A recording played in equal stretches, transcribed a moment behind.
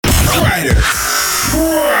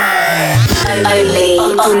Only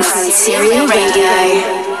on Kryteria Radio.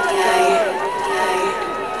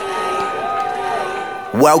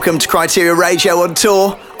 Welcome to Kryteria Radio on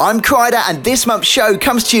tour. I'm Kryder, and this month's show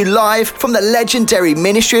comes to you live from the legendary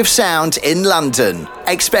Ministry of Sound in London.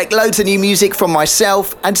 Expect loads of new music from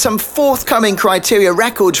myself and some forthcoming Kryteria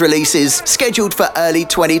Records releases scheduled for early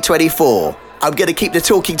 2024. I'm going to keep the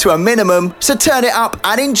talking to a minimum, so turn it up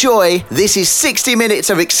and enjoy. This is 60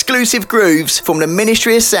 minutes of exclusive grooves from the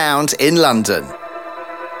Ministry of Sound in London.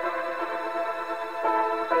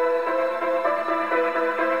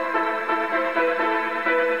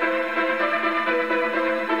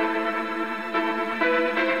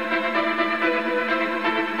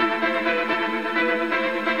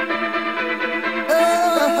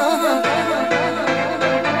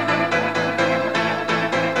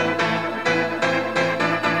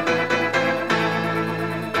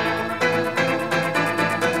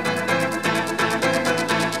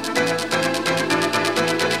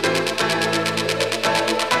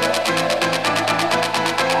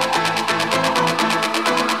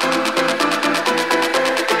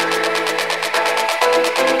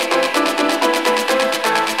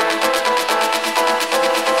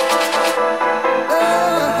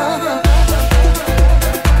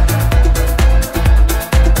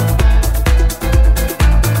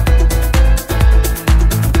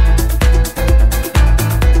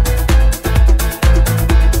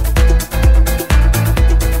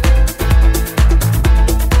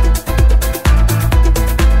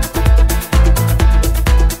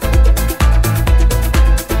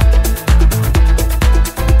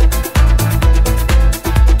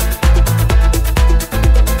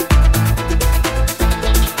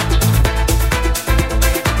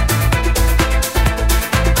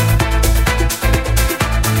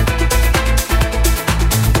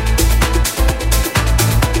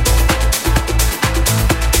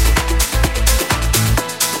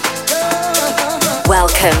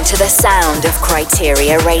 Welcome to the sound of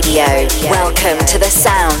Kryteria Radio. Welcome to the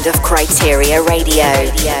sound of Kryteria Radio.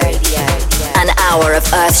 An hour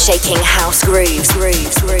of earth-shaking house grooves.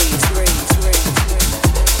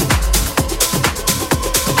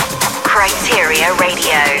 Kryteria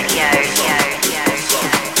Radio.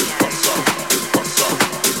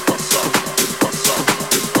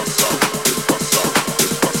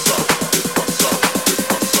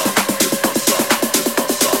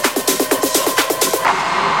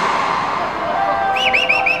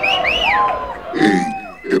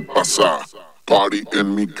 Party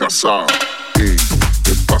en mi casa. Hey,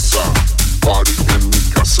 ¿qué pasa? Party en mi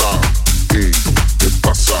casa. Hey, ¿qué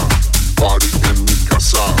pasa? Party en mi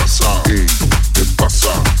casa. Hey, ¿qué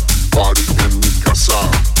pasa? Party en mi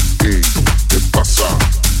casa. Hey, ¿qué pasa?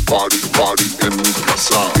 Party en mi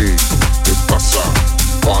casa. Hey, ¿qué pasa?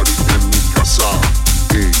 Party en mi casa.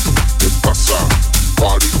 Hey, ¿qué pasa?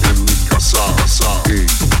 Party en mi casa.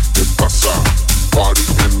 Hey, ¿qué pasa? Party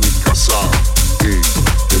en mi casa. Hey,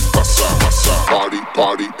 ¿qué pasa?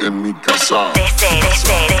 Party en mi casa. This is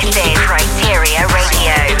Kryteria Radio.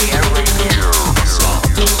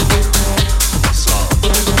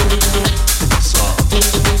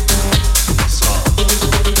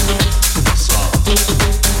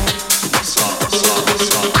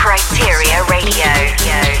 Kryteria Radio.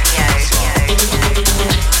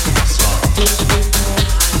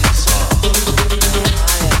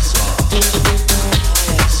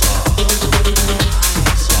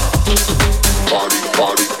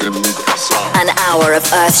 An hour of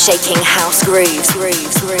earth-shaking house grooves.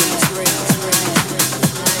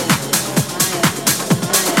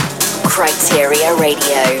 Kryteria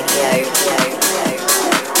Radio.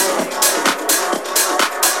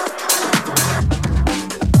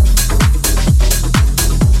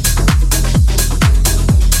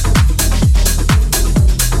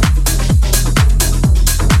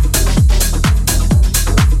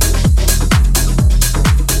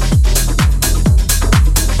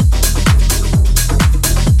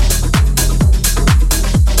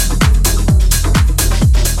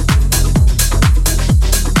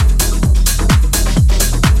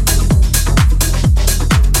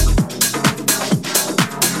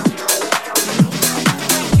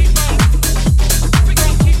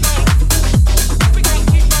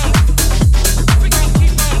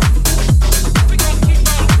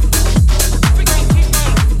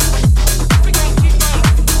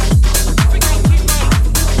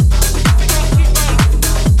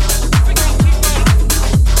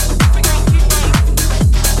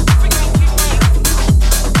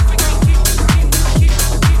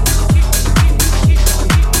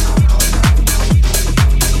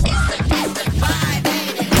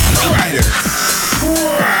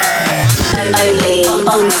 Only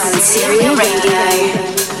on Kryteria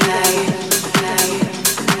Radio.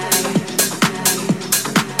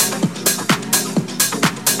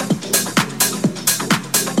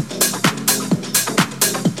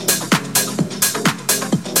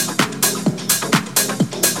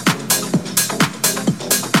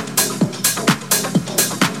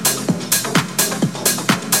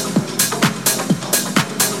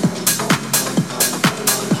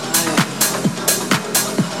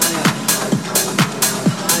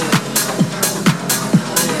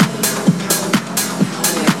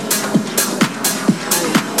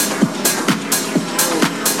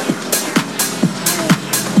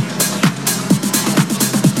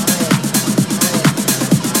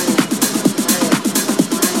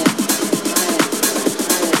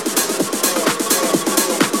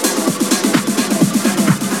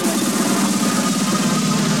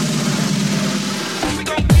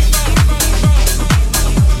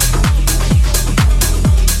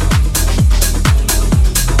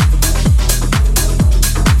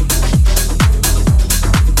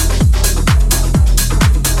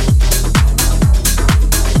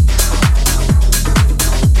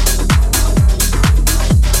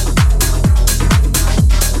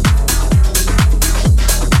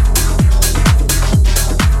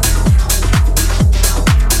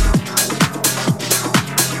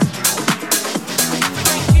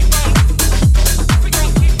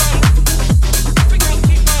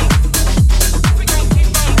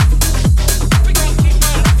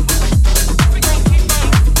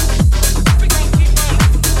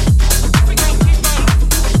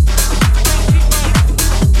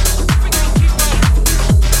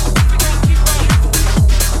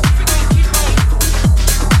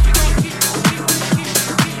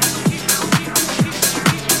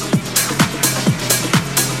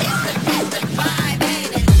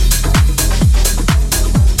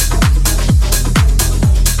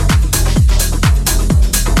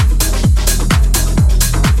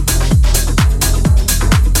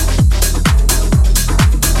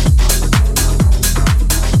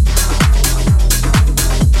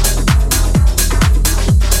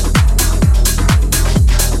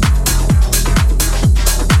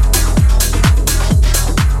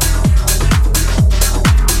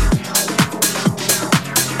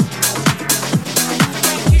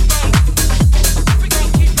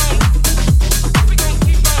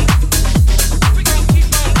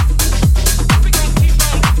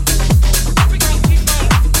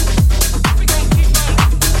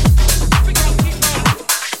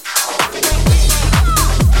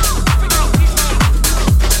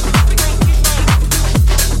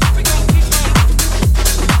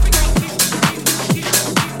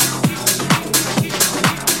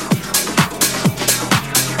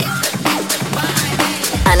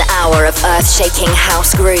 Earth-shaking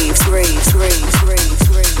house grooves.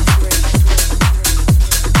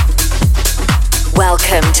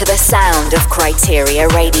 Welcome to the sound of Kryteria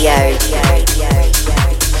Radio. And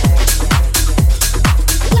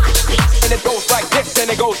it goes like this,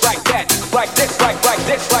 and it goes like that, like this, like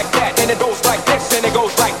this, like that, and it goes like this, and it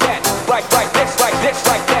goes like that, like this, like this,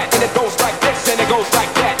 like that, and it goes like this, and it goes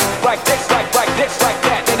like that, like this, like this, like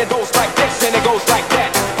that, and it goes like this, and it goes like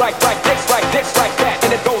that, like this, like this, like that,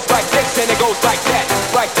 and it goes like this, and it goes like that,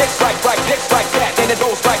 like this, like this, like that, and it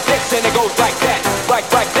goes like this, and it goes like that,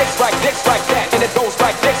 like this, like this, like that, and it goes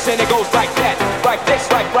like this, and it goes like that, like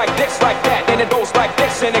this, like this, like that, and it goes like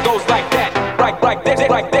this, and it goes like that, like this,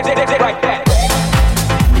 like this, like that.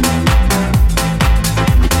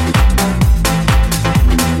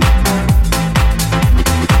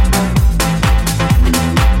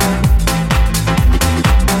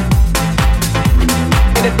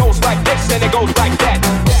 And it goes like this, and it goes like that.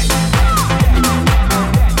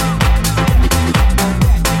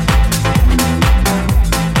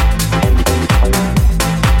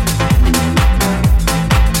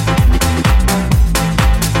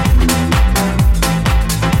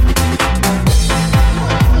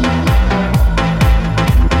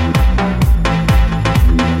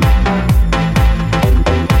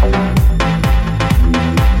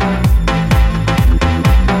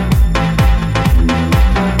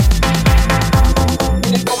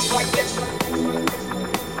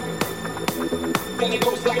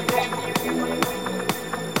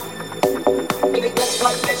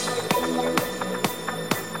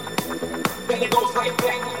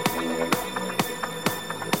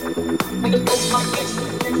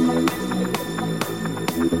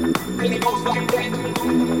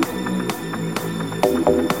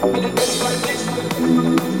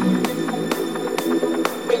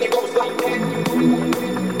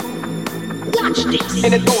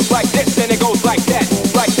 And it goes like this, and it goes like that,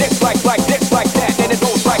 like this, like this, like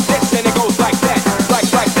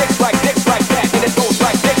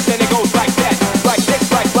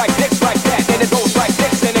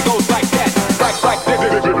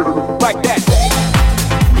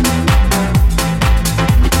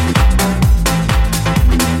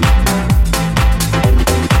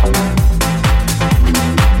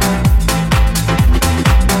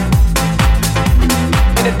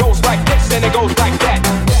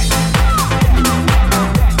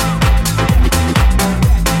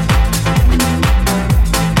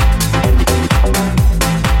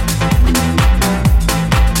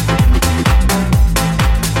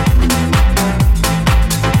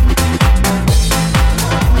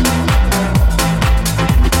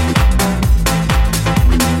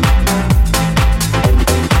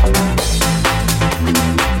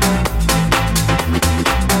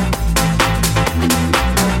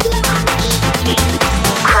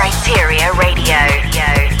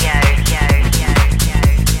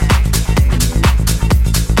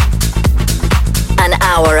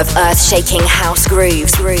of earth-shaking house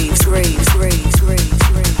grooves.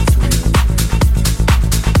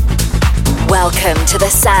 Welcome to the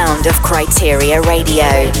sound of Kryteria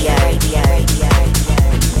Radio.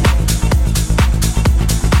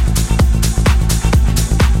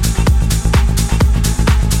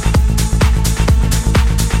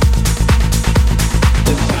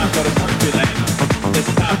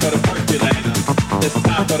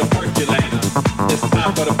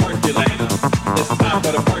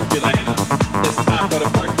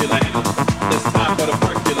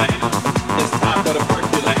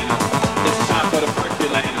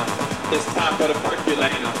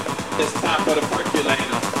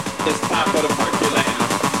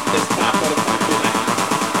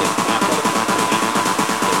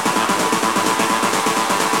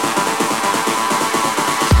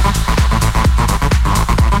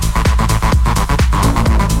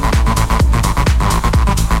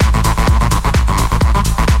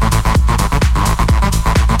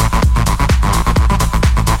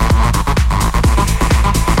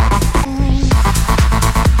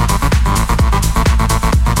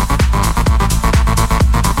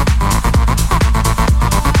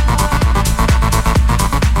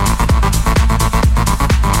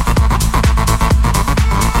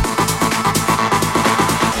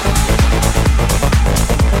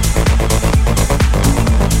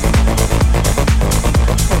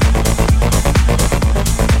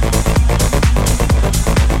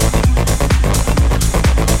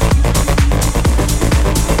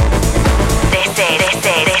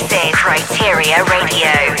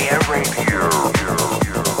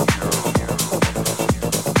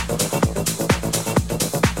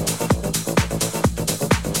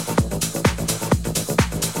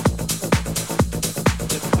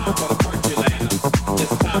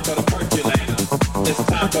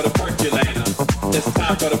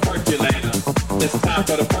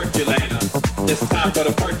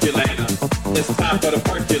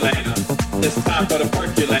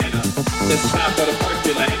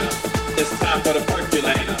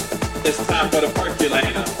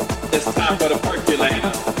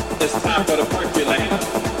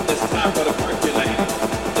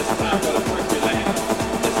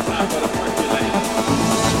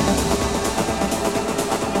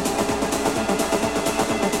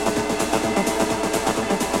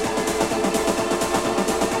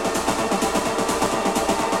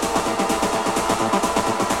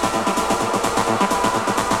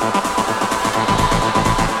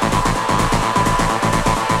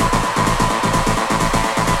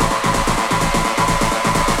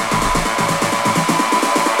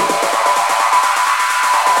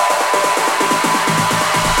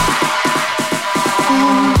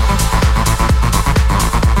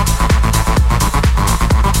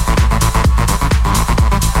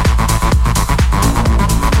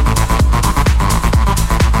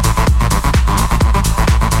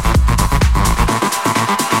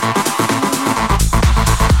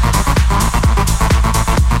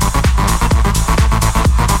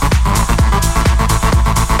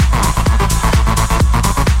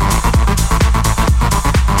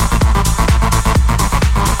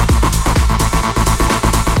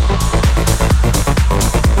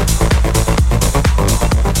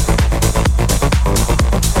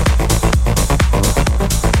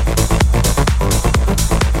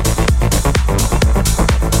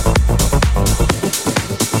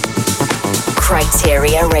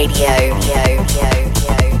 Kryteria Radio.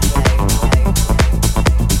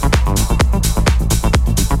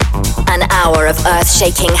 An hour of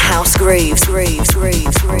earth-shaking house grooves.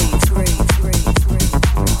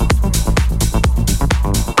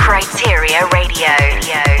 Kryteria Radio.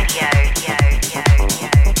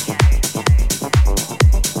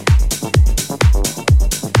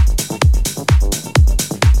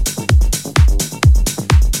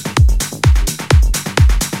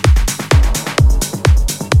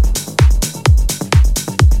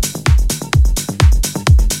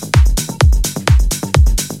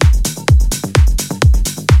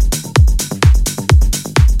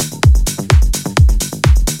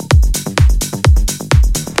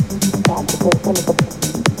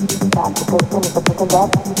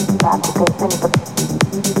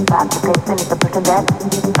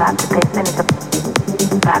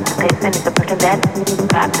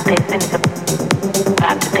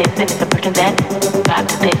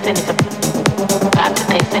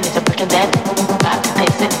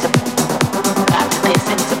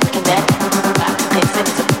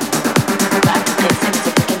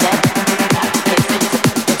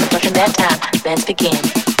 Let's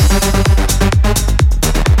begin.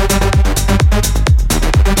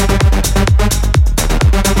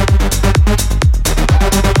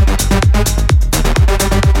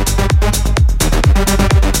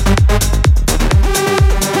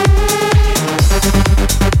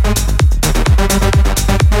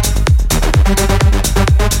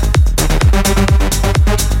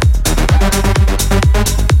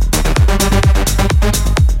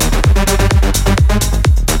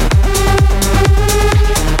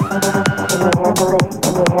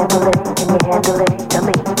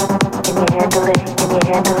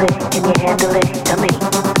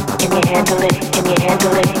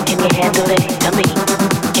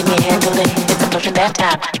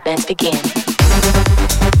 Let's begin.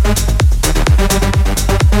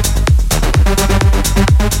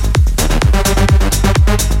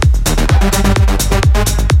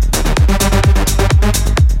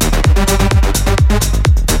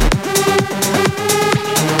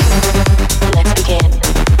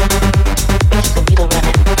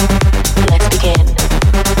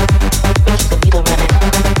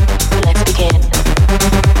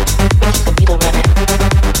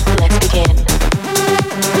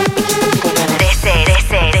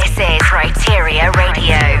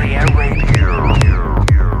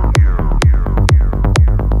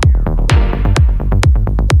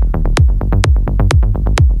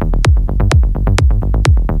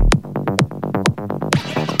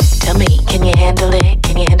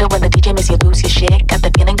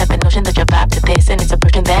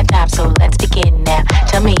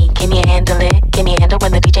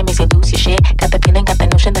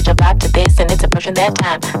 That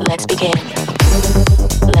time, let's begin.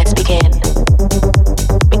 Let's begin.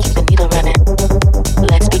 We keep the needle running.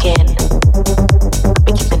 Let's begin.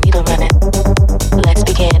 We keep the needle running. Let's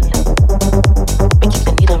begin. We keep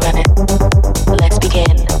the needle running. Let's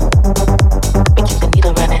begin. We keep the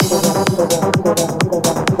needle running.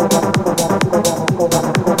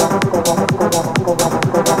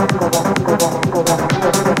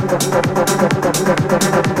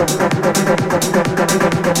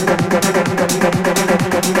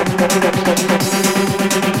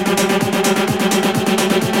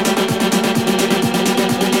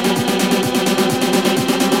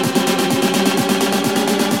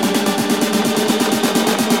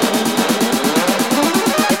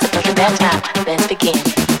 That time, let's begin.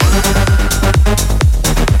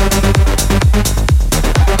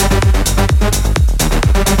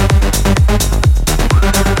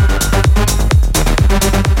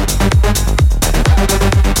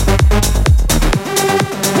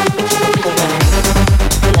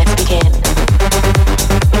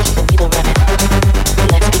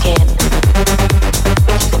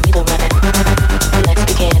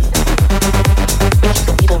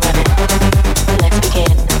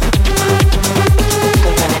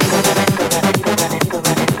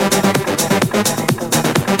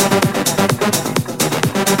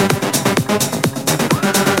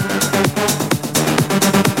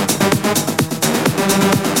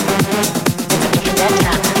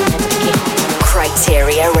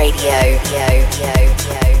 Kryteria Radio.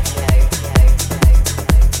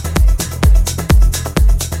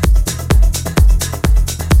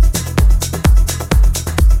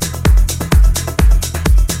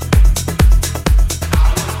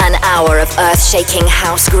 An hour of earth-shaking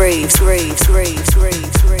house grooves.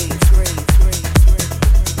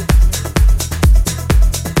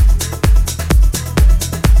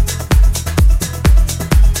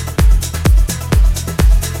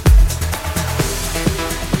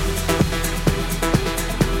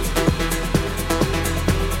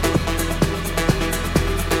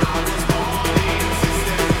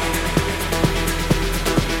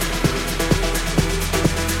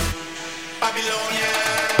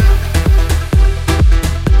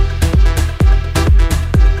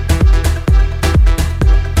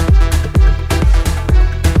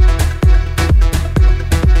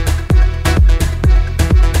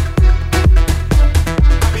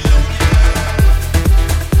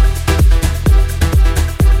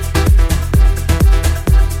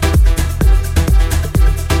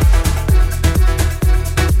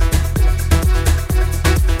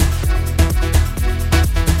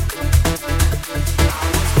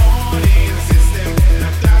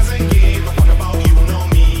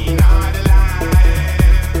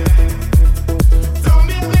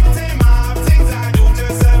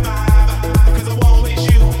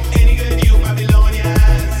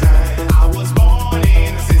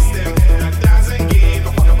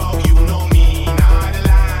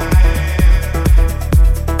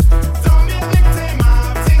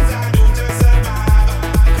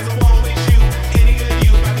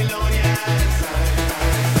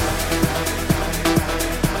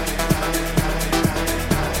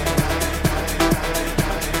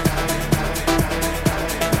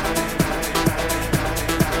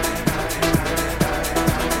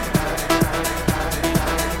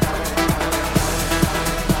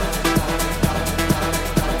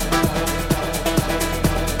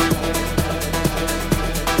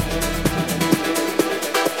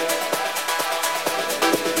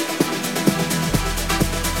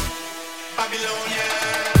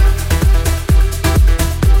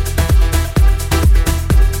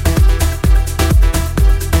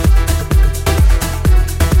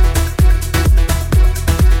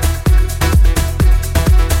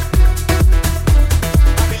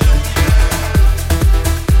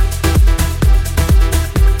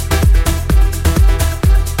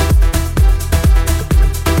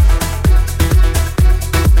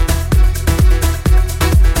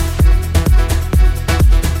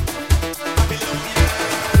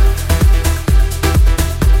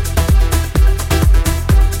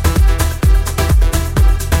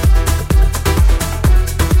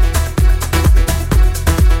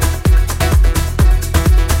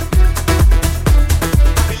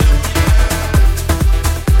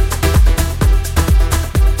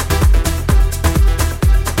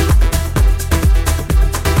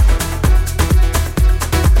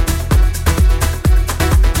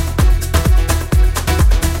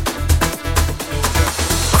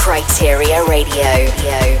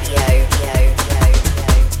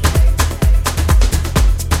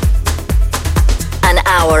 An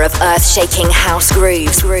hour of earth-shaking house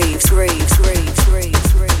grooves.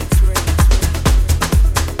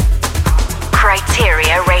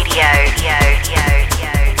 Kryteria Radio.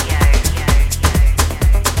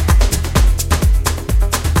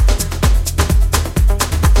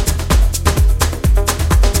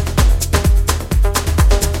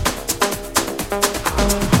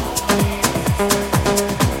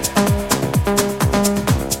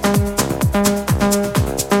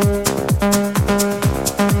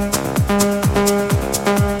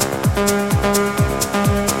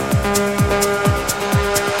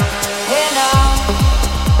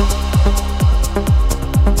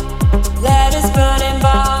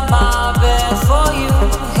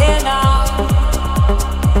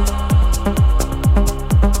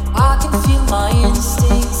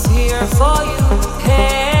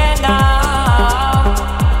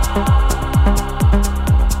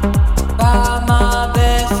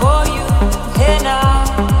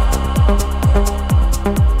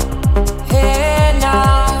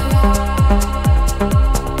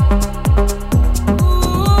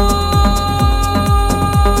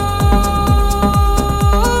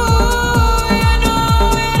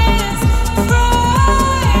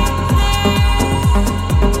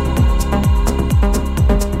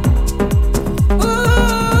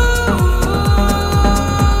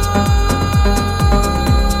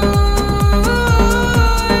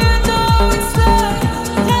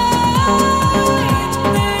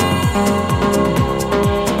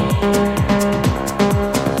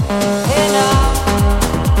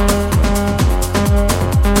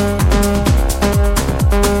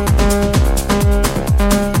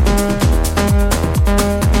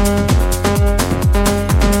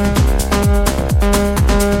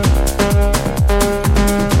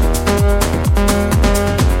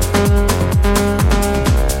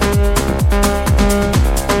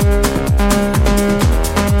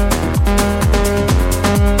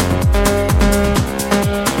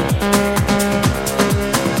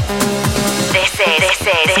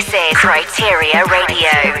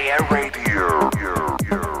 Kryteria Radio.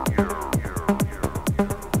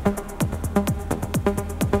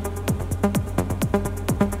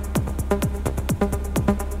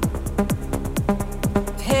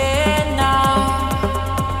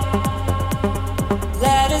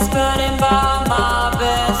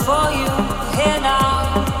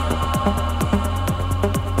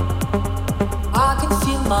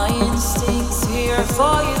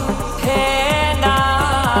 For you, hey now.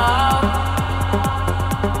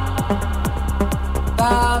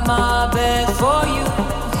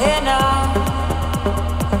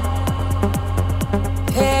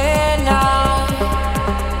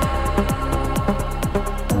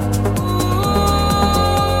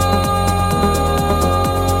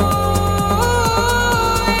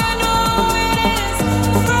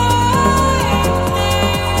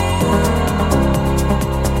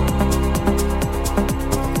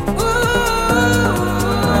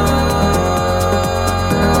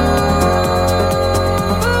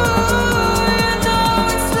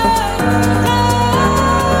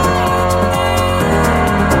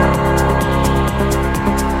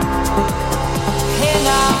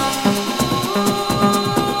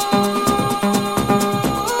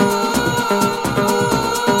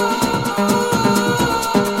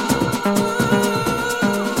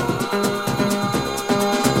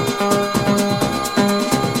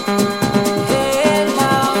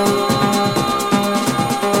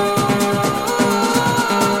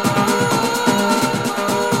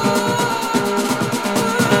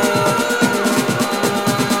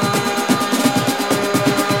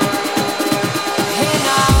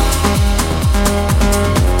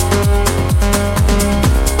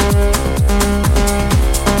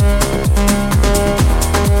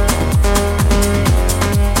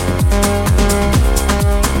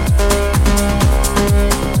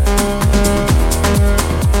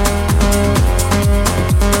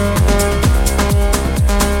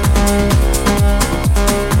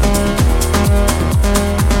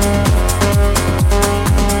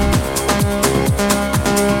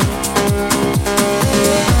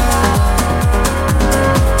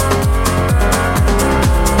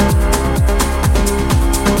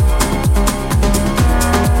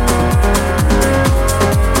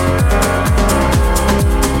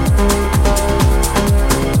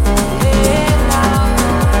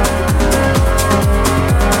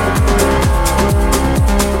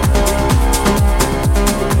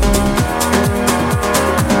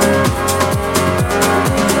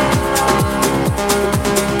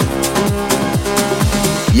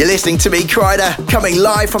 listening to me, Kryteria, coming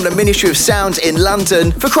live from the Ministry of Sound in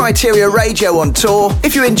London for Kryteria Radio on tour.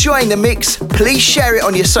 If you're enjoying the mix, please share it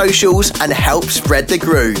on your socials and help spread the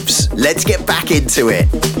grooves. Let's get back into it.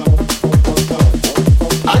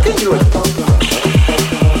 I can do it.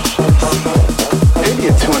 Maybe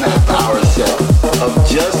a 2.5 hour set of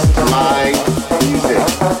just my music.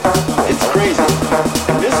 It's crazy.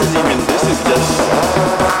 This is just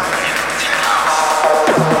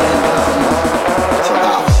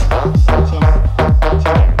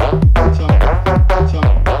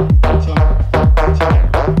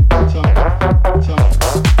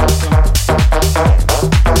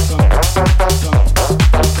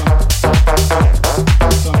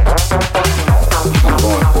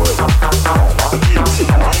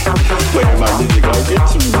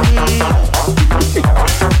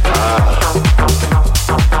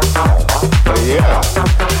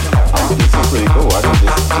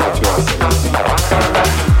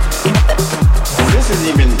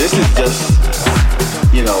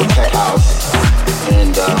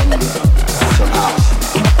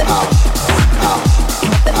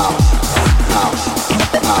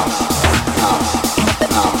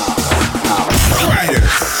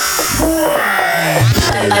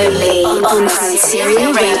only on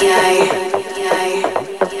Kryteria Radio.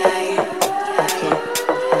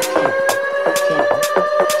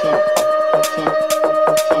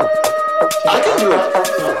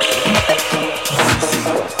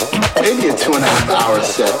 Maybe a 2.5 hour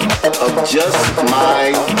set of just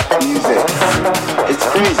my music. It's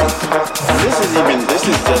crazy. This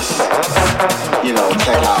is just,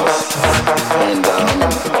 tech house and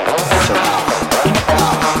some house.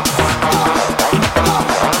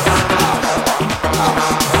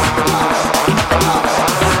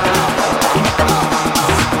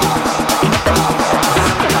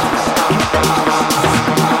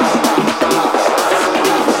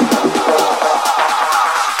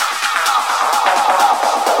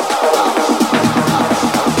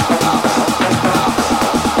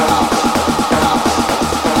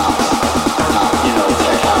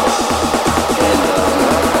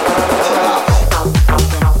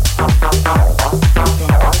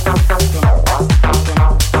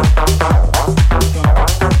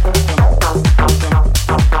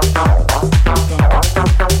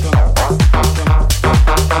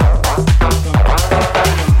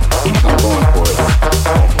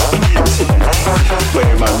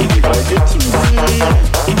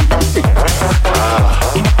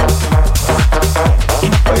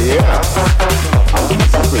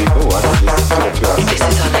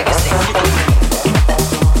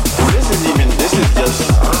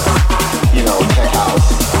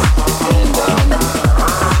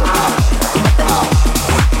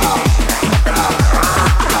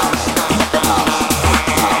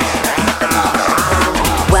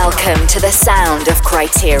 Welcome to the sound of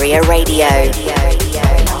Kryteria Radio.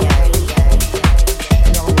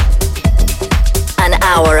 An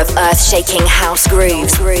hour of earth-shaking house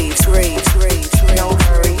grooves. No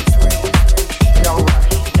hurry, no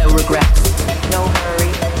rush, no regrets. No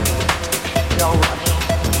hurry, no rush.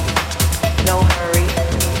 No hurry,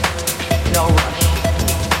 no rush.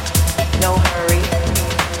 No hurry,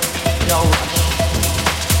 no rush.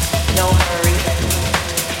 No hurry,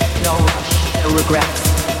 no rush, no regrets.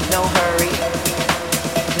 No hurry,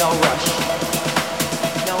 no rush.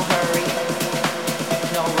 No hurry,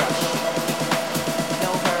 no rush.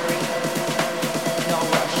 No hurry, no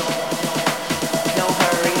rush. No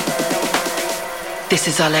hurry. This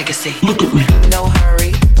is our legacy. Look at me. No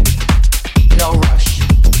hurry, no rush.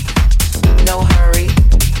 No hurry,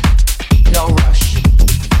 no rush.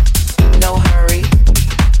 No hurry,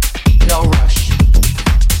 no rush.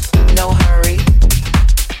 No hurry,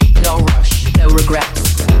 no rush. No regrets.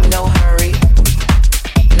 No hurry,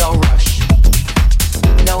 no rush.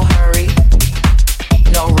 No hurry,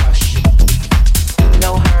 no rush.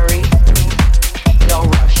 No hurry, no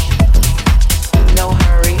rush. No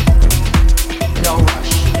hurry, no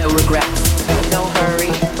rush. No regrets. No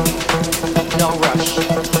hurry, no rush.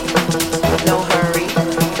 No hurry,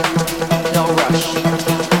 no rush.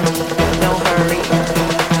 No hurry,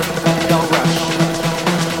 no rush.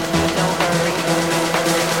 No hurry.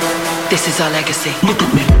 This is our legacy. Look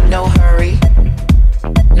at me. No hurry,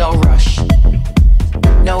 no rush.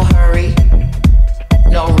 No hurry,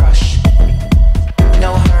 no rush.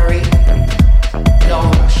 No hurry, no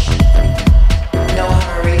rush. No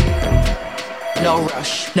hurry, no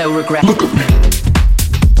rush. No regret. Look at me.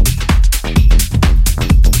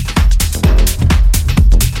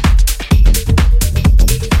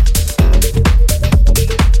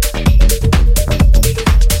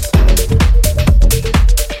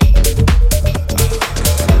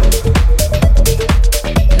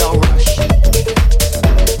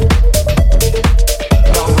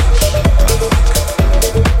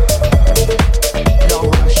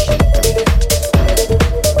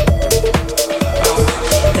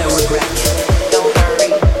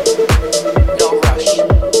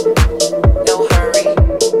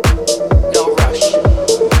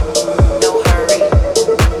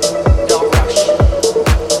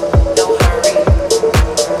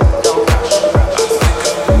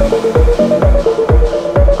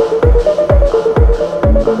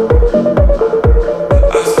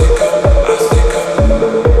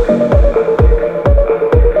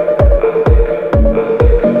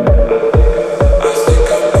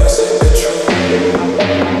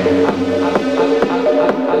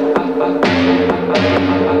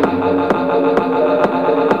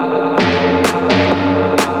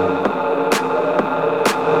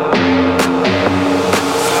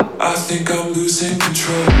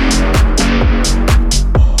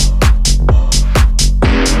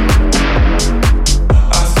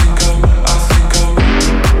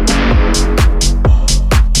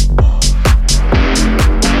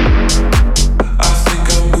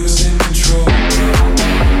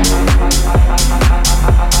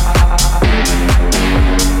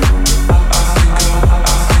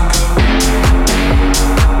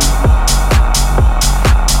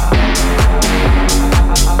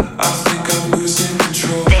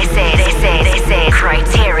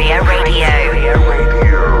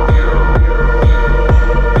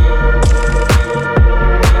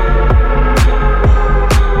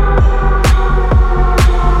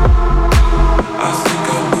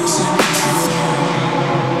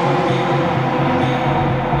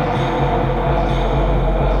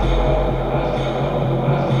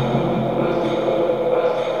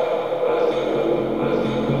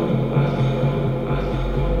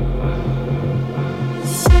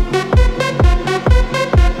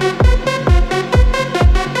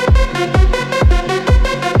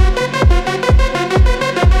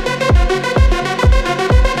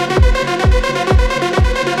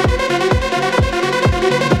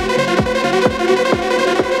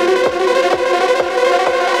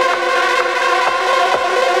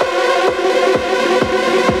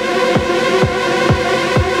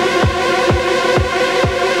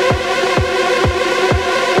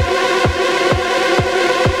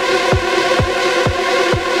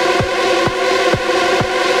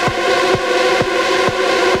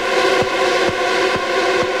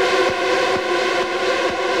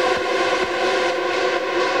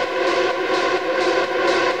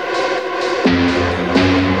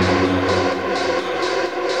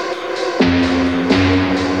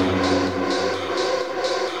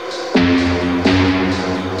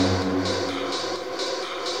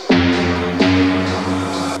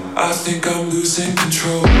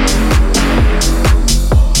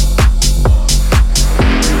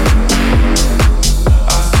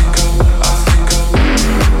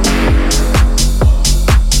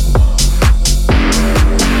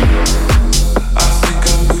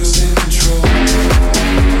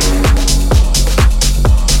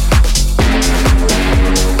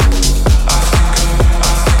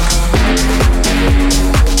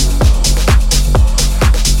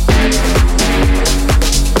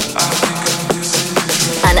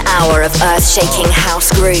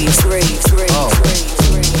 grooves.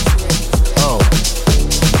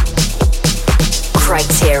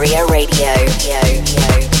 Kryteria Radio.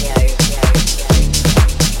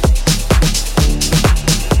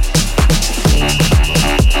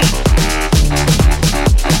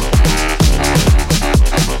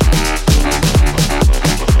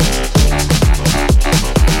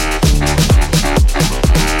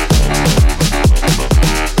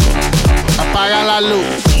 Apaga la luz.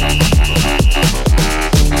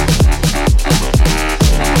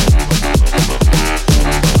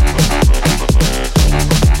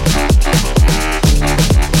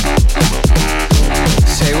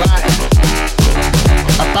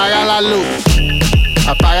 Apaga la luz,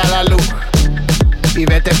 apaga la luz y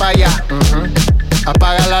vete para allá.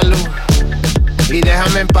 Apaga la luz y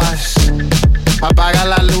déjame en paz. Apaga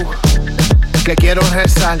la luz, que quiero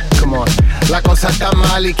rezar. Come on. La cosa está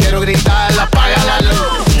mal y quiero gritar. Apaga la luz.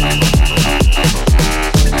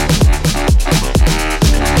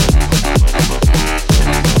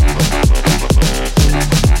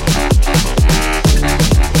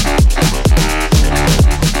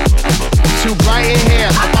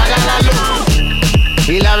 Apaga la luz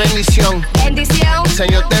y la bendición.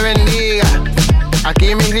 Señor te bendiga. Aquí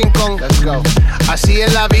en mi rincón. Let's go. Así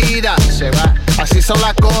es la vida. Se va. Así son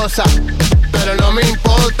las cosas. Pero no me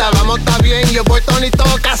importa. Vamos, está bien. Yo voy Tony,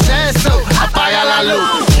 tocas eso. Apaga la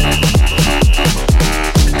luz.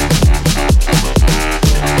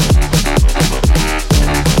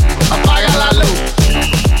 Apaga la luz.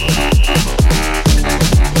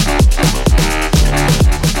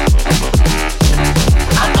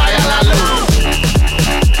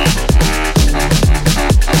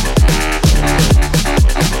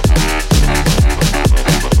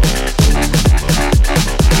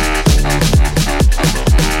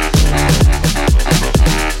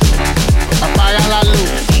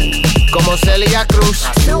 Como Celia Cruz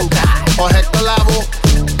o Héctor Lavoe.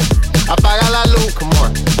 Apaga la luz, come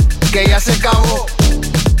on, que ya se acabó.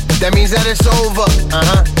 That means that it's over.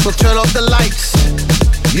 So turn off the lights.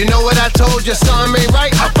 You know what I told you, something ain't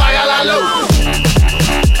right. Apaga la luz.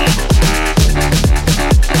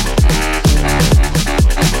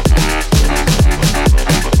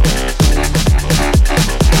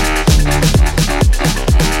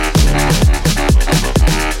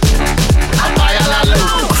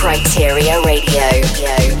 Kryteria Radio.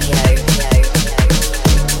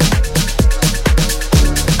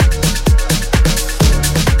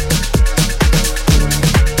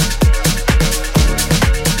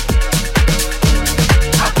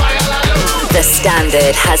 The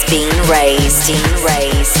standard has been raised.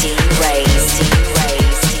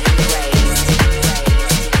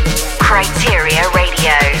 Kryteria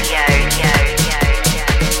Radio.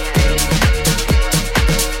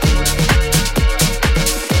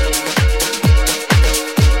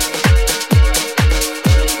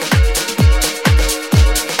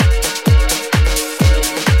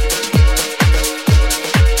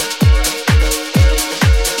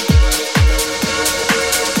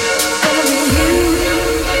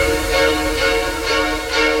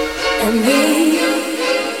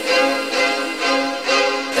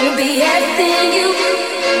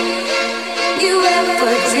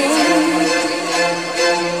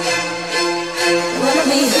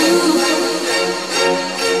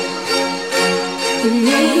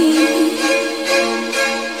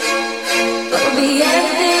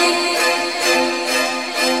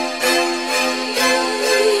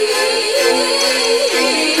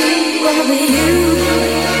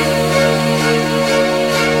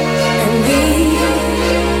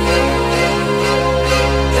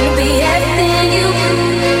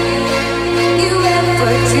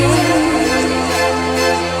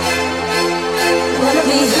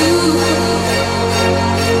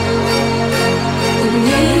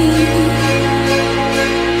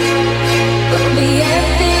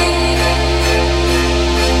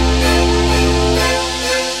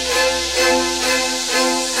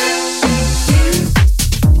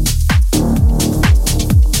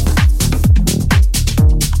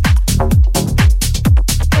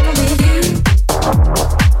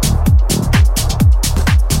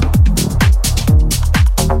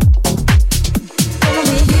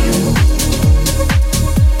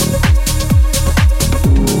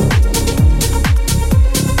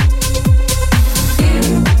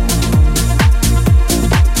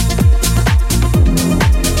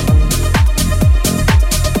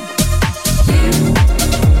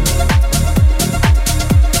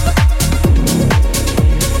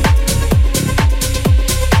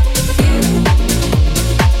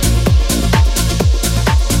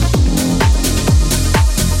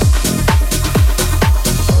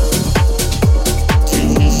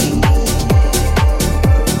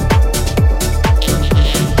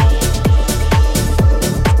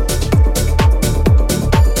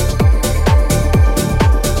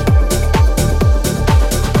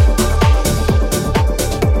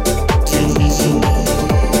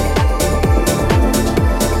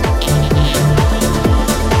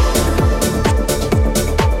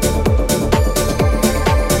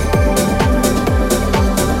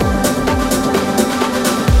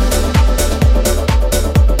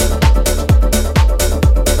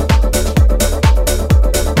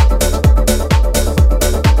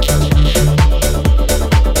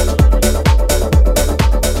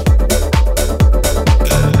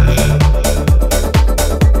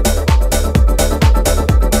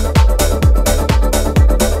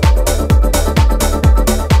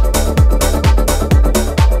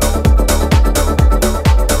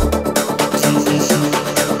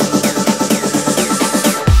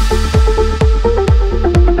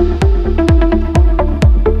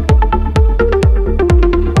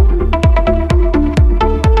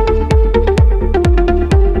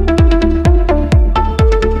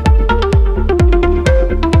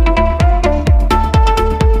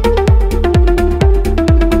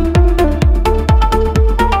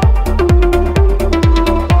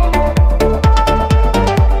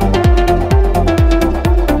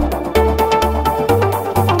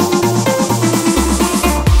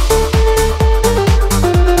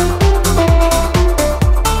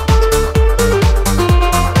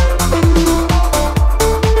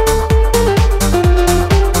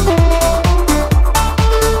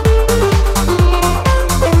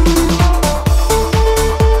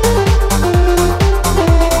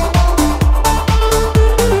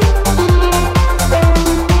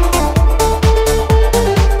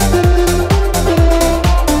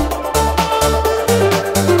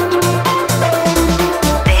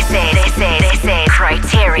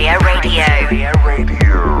 Kryteria Radio.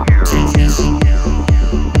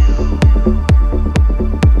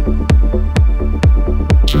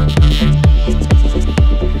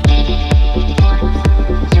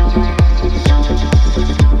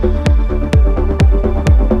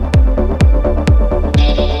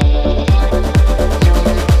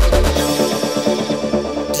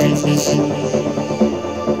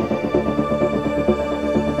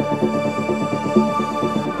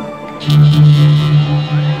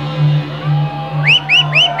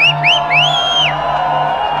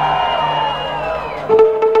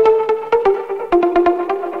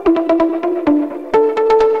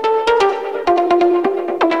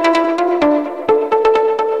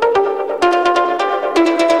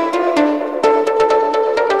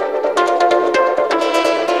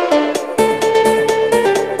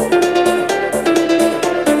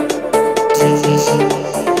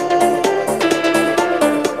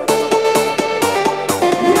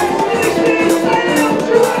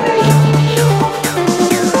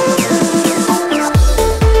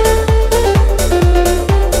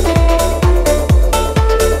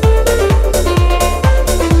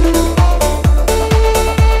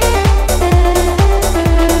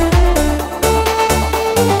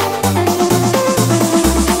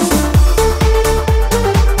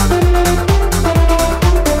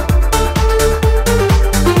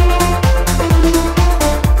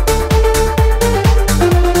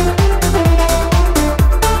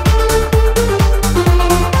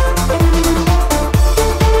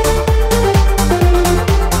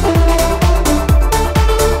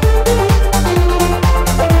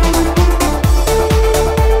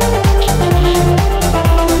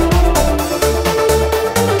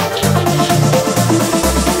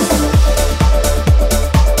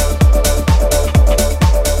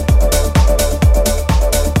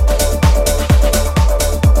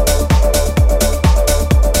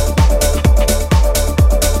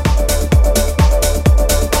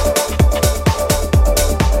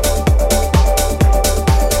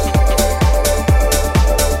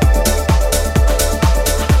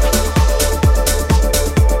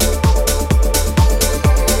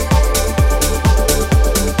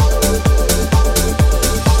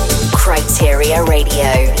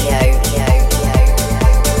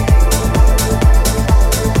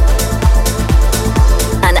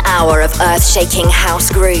 Shaking house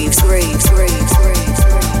grooves.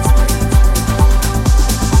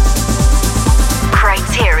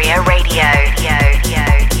 Kryteria Radio.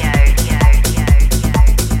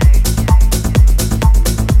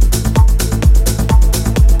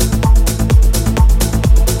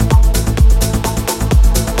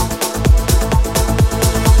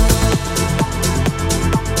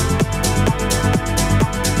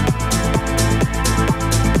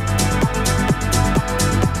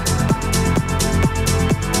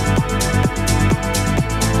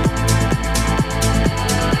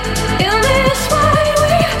 In this way,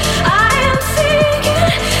 I am seeking.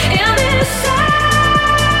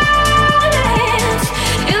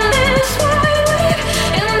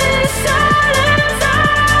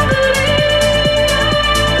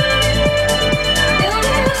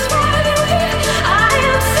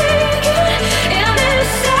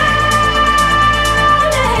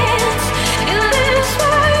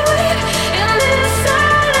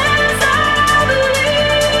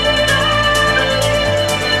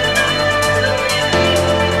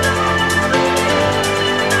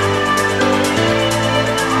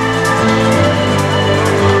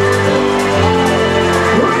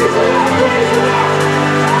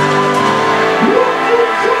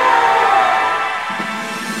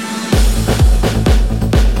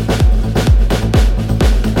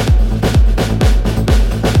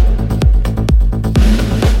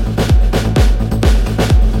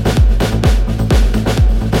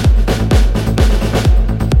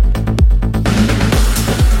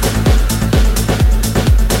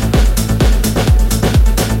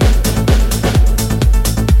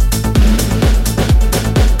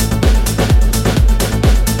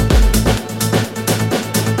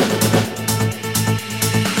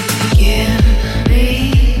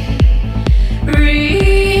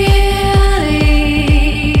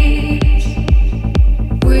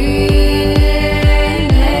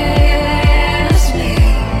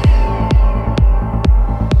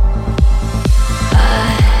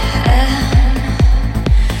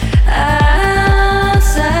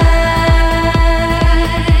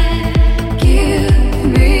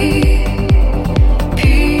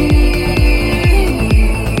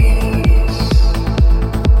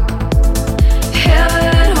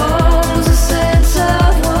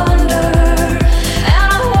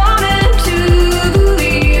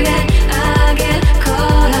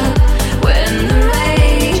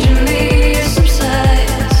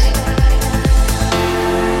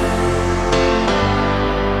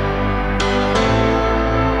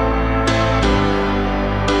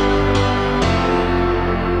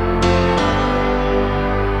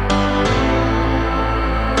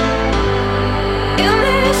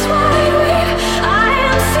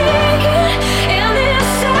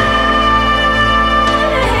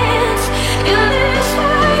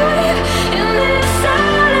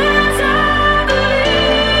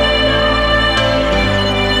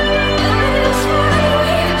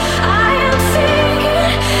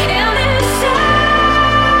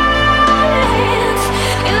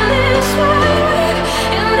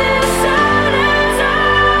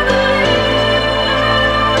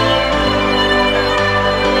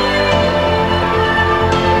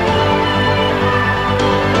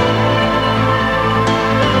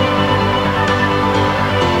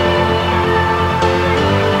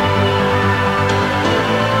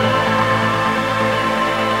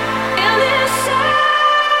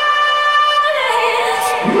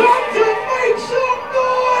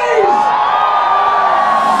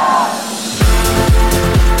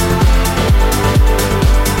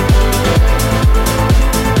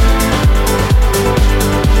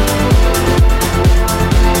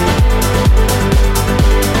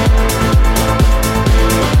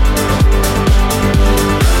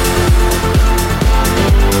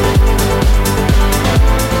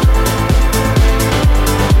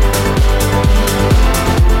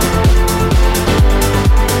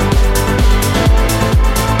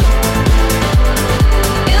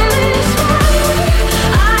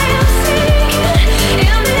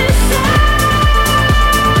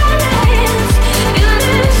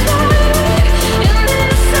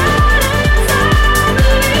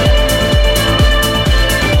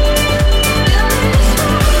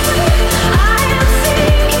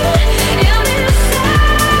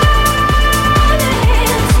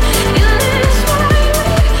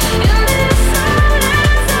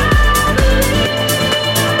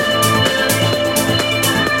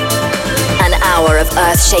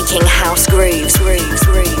 earth-shaking house grooves.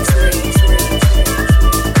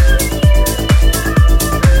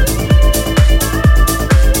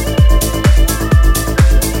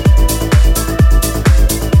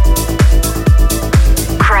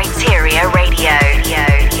 Kryteria Radio.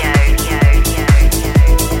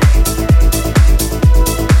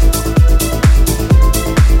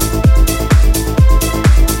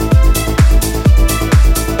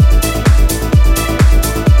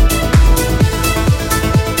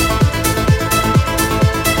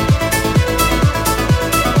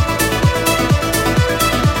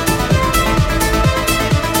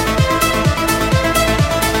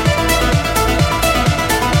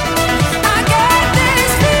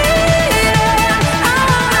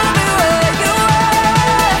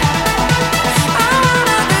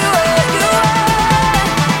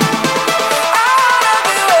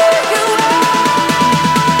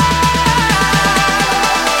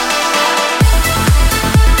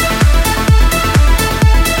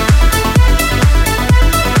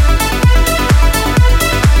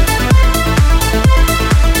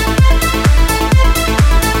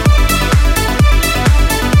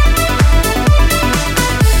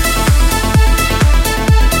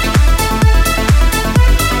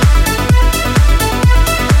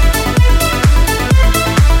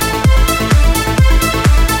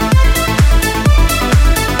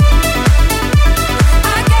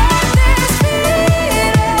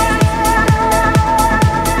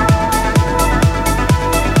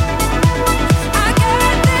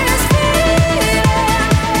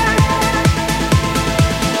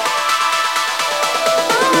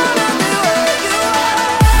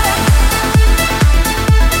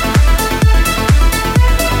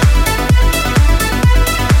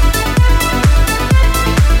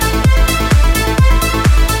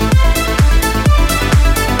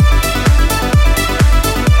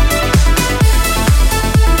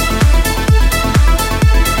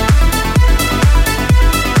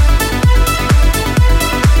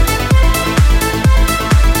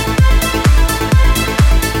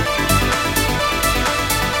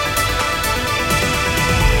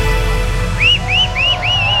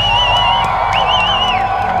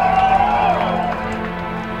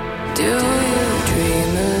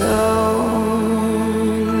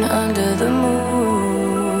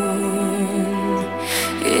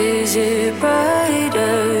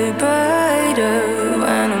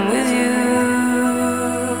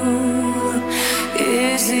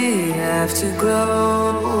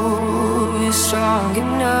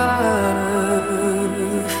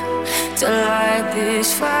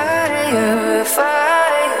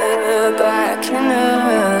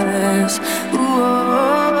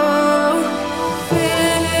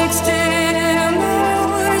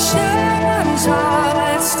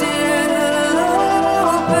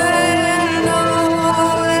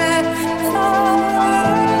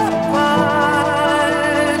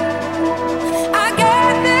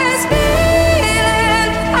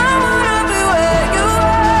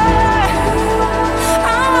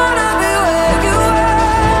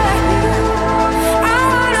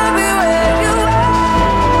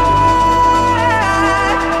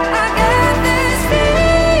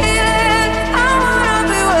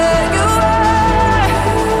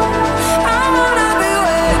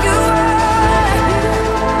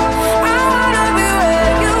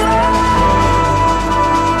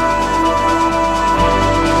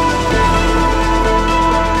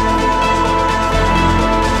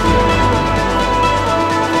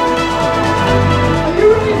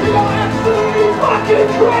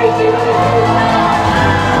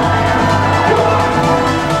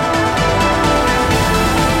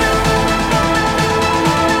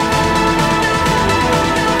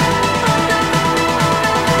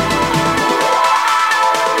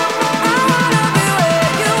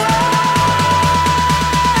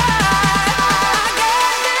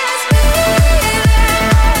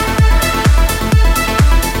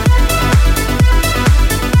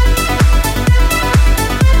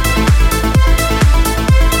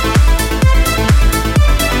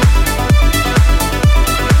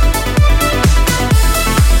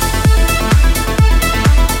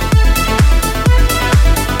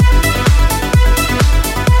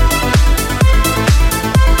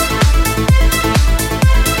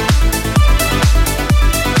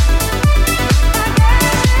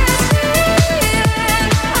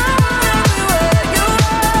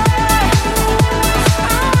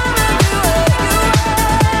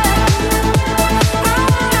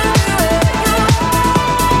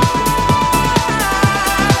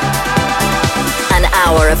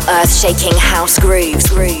 Earth-shaking house grooves.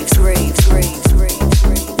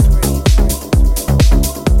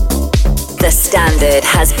 The standard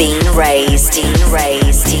has been raised.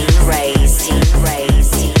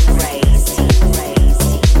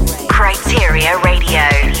 Kryteria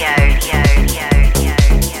Radio.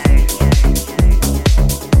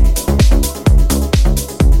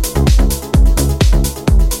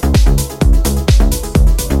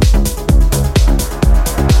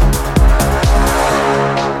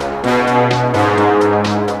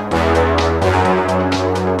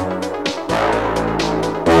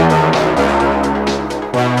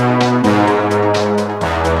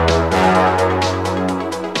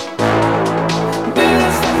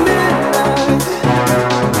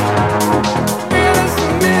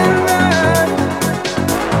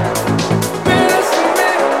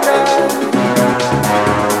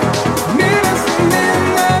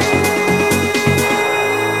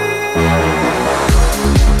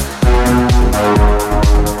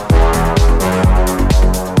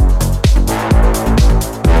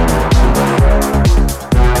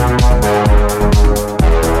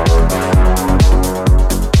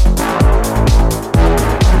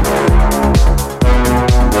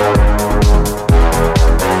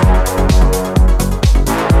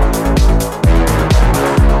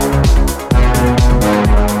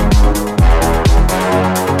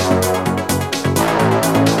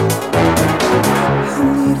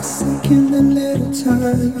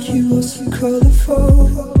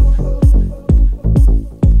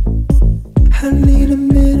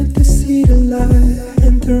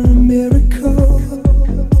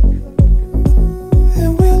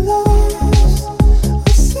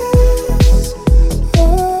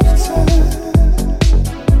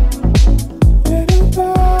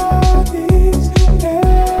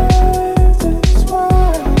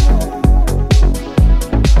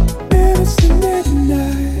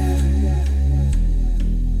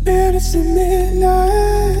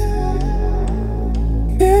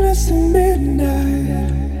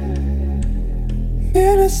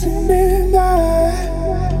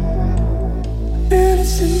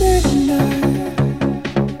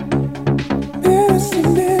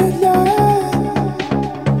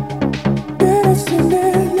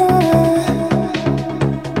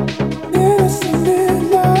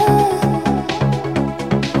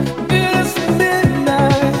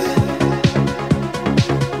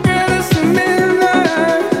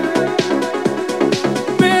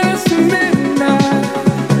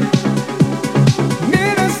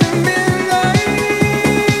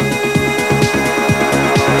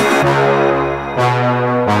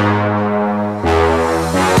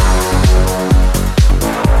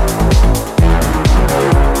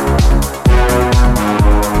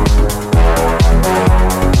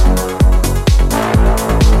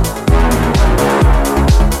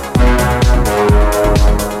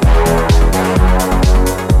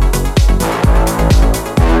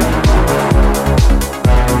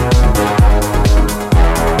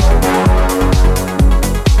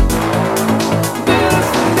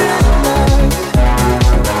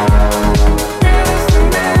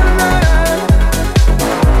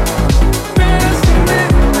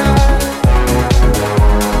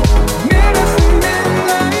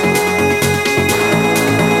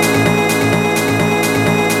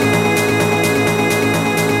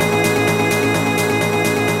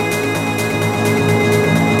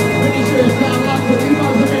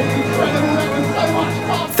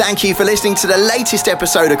 Thank you for listening to the latest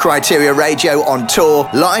episode of Kryteria Radio on tour,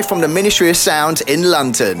 live from the Ministry of Sound in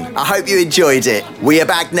London. I hope you enjoyed it. We are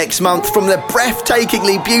back next month from the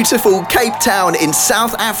breathtakingly beautiful Cape Town in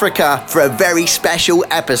South Africa for a very special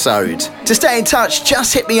episode. To stay in touch,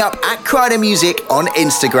 just hit me up at Kryder Music on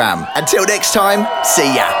Instagram. Until next time,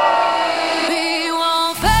 see ya.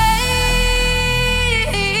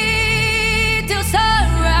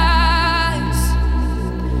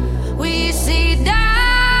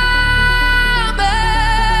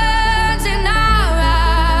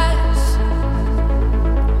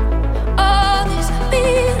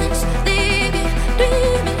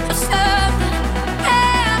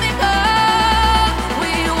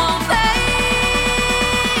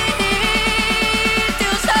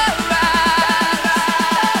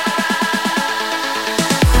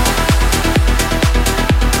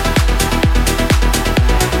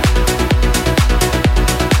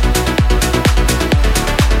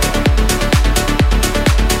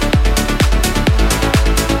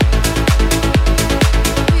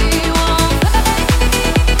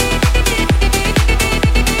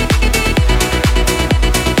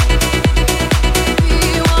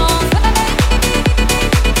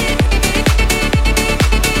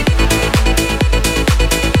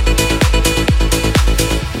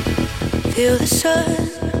 Feel the sun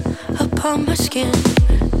upon my skin.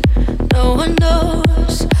 No No one knows